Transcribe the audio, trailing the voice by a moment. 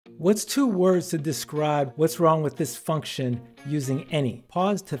What's two words to describe what's wrong with this function using any?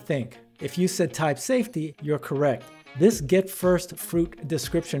 Pause to think. If you said type safety, you're correct. This getFirstFruit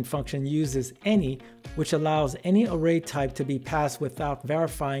description function uses any, which allows any array type to be passed without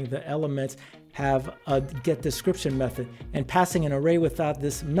verifying the elements have a getDescription method. And passing an array without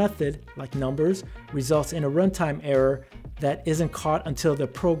this method, like numbers, results in a runtime error that isn't caught until the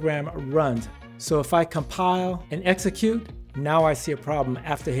program runs. So if I compile and execute, now I see a problem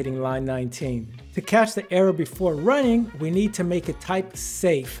after hitting line 19. To catch the error before running, we need to make it type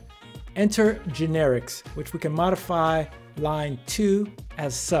safe. Enter generics, which we can modify line 2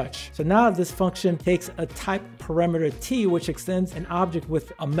 as such. So now this function takes a type parameter t, which extends an object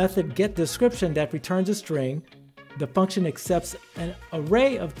with a method getDescription that returns a string. The function accepts an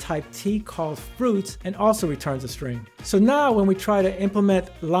array of type t called fruits and also returns a string. So now when we try to implement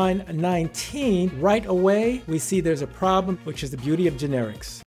line 19, right away we see there's a problem, which is the beauty of generics.